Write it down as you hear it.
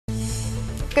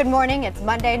Good morning. It's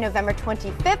Monday, November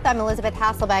 25th. I'm Elizabeth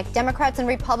Hasselbeck. Democrats and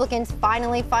Republicans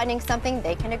finally finding something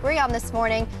they can agree on this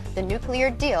morning. The nuclear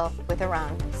deal with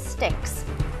Iran stinks.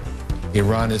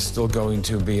 Iran is still going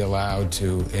to be allowed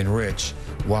to enrich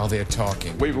while they're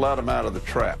talking. We've let them out of the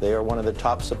trap. They are one of the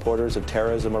top supporters of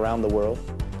terrorism around the world.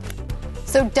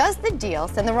 So does the deal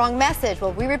send the wrong message?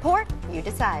 Well, we report, you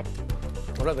decide.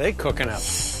 What are they cooking up?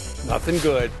 Nothing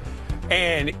good.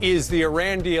 And is the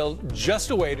Iran deal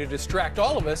just a way to distract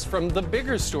all of us from the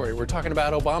bigger story? We're talking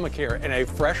about Obamacare and a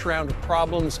fresh round of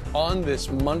problems on this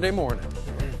Monday morning.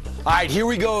 All right, here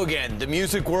we go again. The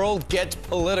music world gets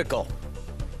political.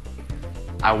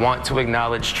 I want to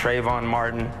acknowledge Trayvon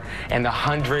Martin and the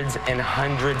hundreds and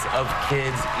hundreds of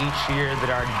kids each year that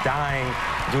are dying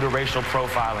due to racial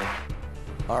profiling.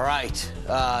 All right,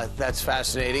 that's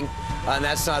fascinating. And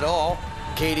that's not all.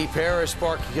 Katy Perry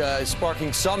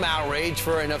sparking some outrage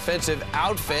for an offensive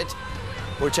outfit,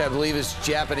 which I believe is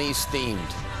Japanese themed,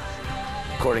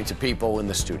 according to people in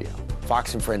the studio.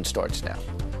 Fox and Friends starts now.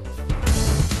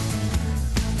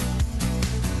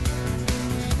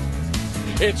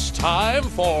 It's time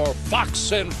for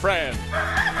Fox and Friends.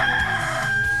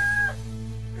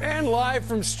 And live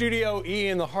from Studio E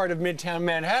in the heart of Midtown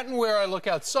Manhattan, where I look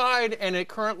outside, and it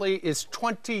currently is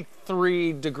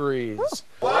 23 degrees.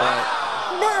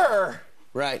 Brr.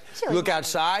 Right. You look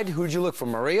outside. Who'd you look for,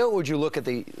 Maria, or would you look at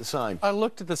the sign? I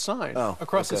looked at the sign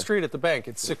across the okay. street at the bank.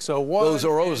 It's 6:01. Those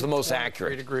are always the most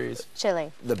accurate. Degrees.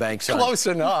 Chilly. The bank sign. Close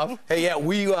enough. Hey, yeah,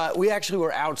 we actually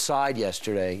were outside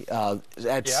yesterday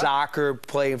at soccer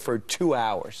playing for 2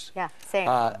 hours. Yeah, same.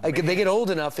 They get old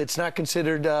enough, it's not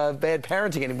considered bad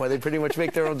parenting anymore. They pretty much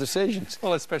make their own decisions.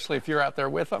 Well, especially if you're out there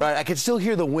with them. Right, I can still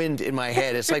hear the wind in my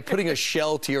head. It's like putting a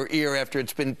shell to your ear after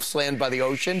it's been slammed by the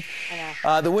ocean. I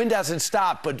know. The wind hasn't stopped,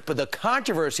 but the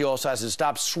controversy also hasn't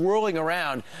stopped swirling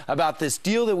around about this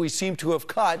deal that we seem to have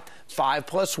cut,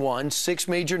 5+1, 6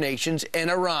 major nations and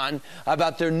Iran,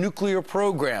 about their nuclear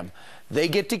program. They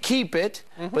get to keep it,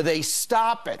 but they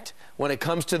stop it. When it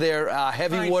comes to their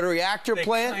heavy water reactor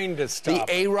plant, the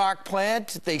AROC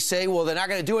plant, they say, well, they're not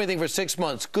going to do anything for 6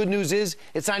 months. Good news is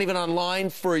it's not even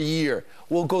online for a year.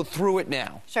 We'll go through it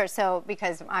now. Sure. So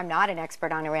because I'm not an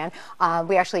expert on Iran,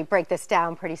 we actually break this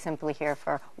down pretty simply here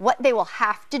for what they will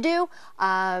have to do.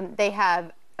 They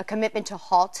have a commitment to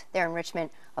halt their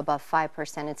enrichment above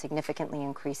 5% and significantly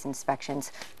increase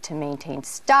inspections to maintain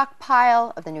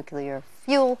stockpile of the nuclear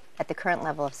fuel at the current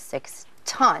level of 6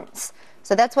 tons.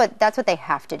 So that's what they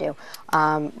have to do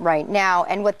right now.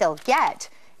 And what they'll get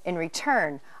in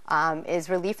return is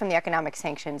relief from the economic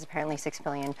sanctions, apparently $6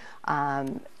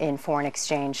 billion in foreign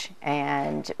exchange.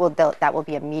 And that will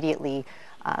be immediately,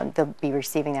 they'll be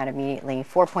receiving that immediately,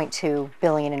 $4.2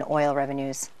 billion in oil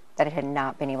revenues that it had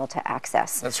not been able to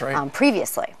access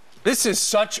previously. This is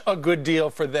such a good deal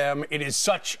for them. It is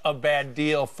such a bad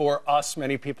deal for us.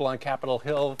 Many people on Capitol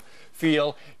Hill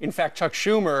feel. In fact, Chuck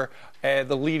Schumer,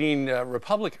 the leading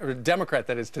Democrat,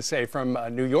 that is to say, from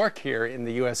New York here in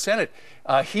the U.S. Senate,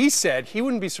 he said he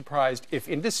wouldn't be surprised if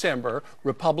in December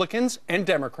Republicans and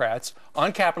Democrats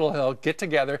on Capitol Hill get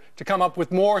together to come up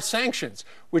with more sanctions,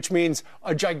 which means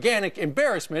a gigantic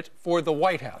embarrassment for the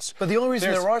White House. But the only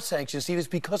reason there are sanctions, Steve, is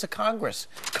because of Congress.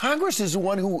 Congress is the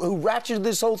one who ratcheted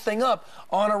this whole thing up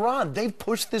on Iran. They've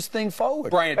pushed this thing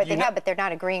forward. Brian, but they're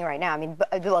not agreeing right now. I mean,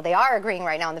 well, they are agreeing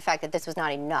right now on the fact that this was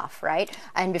not enough, right?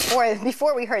 And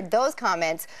before we heard those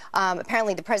comments,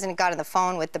 apparently the president got on the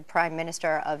phone with the prime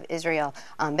minister of Israel,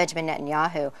 Benjamin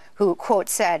Netanyahu, who, quote,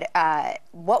 said,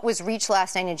 what was reached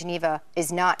last night in Geneva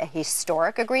is not a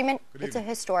historic agreement. It's a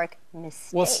historic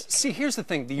mistake. Well, see, here's the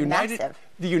thing. The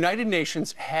United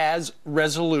Nations has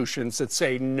resolutions that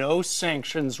say no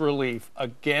sanctions relief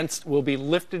will be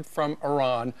lifted from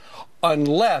Iran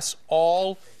unless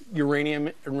all uranium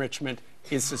enrichment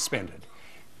is suspended.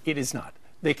 It is not.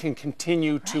 They can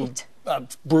continue to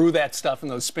brew that stuff in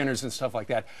those spinners and stuff like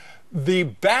that. The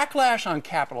backlash on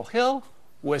Capitol Hill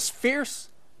was fierce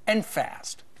and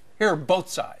fast. Here are both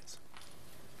sides.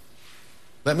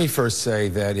 Let me first say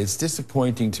that it's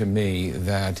disappointing to me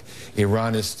that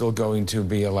Iran is still going to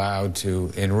be allowed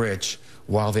to enrich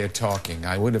while they're talking.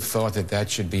 I would have thought that that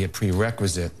should be a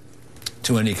prerequisite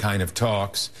to any kind of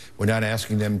talks. We're not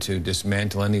asking them to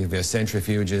dismantle any of their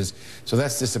centrifuges, so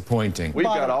that's disappointing. We've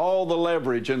got all the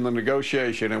leverage in the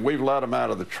negotiation, and we've let them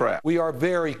out of the trap. We are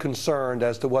very concerned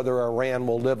as to whether Iran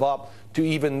will live up to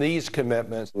even these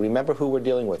commitments. Remember who we're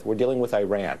dealing with. We're dealing with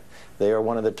Iran. They are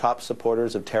one of the top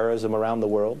supporters of terrorism around the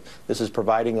world. This is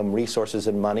providing them resources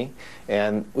and money,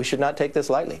 and we should not take this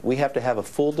lightly. We have to have a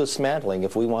full dismantling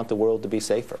if we want the world to be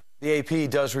safer. The AP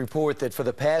does report that for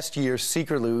the past year,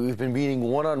 secretly, we've been meeting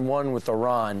one-on-one with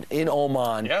Iran in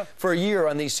Oman for a year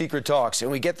on these secret talks,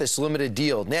 and we get this limited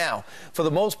deal. Now, for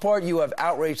the most part, you have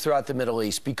outrage throughout the Middle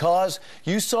East because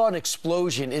you saw an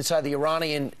explosion inside the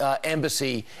Iranian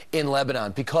embassy in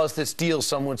Lebanon because this deal,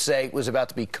 some would say, was about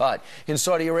to be cut. In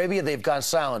Saudi Arabia, they've gone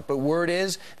silent, but word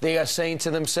is they are saying to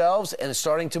themselves and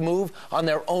starting to move on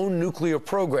their own nuclear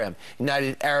program.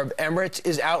 United Arab Emirates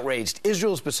is outraged.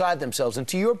 Israel's beside themselves, and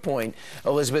to your point,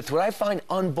 Elizabeth, what I find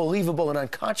unbelievable and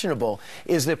unconscionable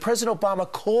is that President Obama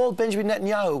called Benjamin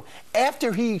Netanyahu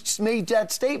after he made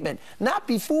that statement, not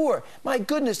before. My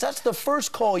goodness, that's the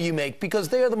first call you make because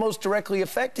they are the most directly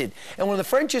affected. And when the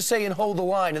French is saying hold the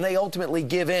line and they ultimately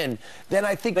give in, then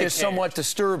I think they're somewhat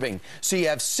disturbing. So you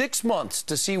have 6 months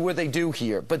to see where they do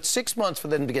here, but 6 months for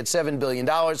them to get $7 billion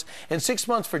and 6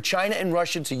 months for China and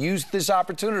Russia to use this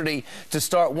opportunity to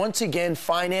start once again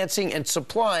financing and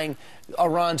supplying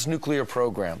Iran's nuclear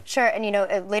program. Sure, and you know,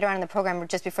 later on in the program,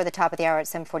 just before the top of the hour at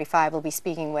 7:45, we'll be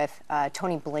speaking with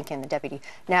Tony Blinken, the Deputy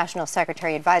National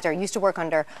Secretary Advisor. He used to work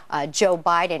under Joe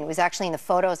Biden. It was actually in the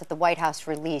photos that the White House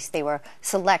released. They were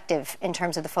selective in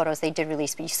terms of the photos they did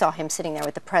release, but you saw him sitting there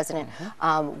with the president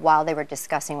while they were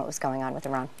discussing what was going on with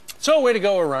Iran. So, way to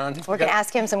go, Iran. We're going to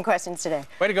ask him some questions today.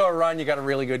 Way to go, Iran. You got a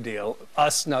really good deal.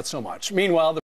 Us, not so much. Meanwhile,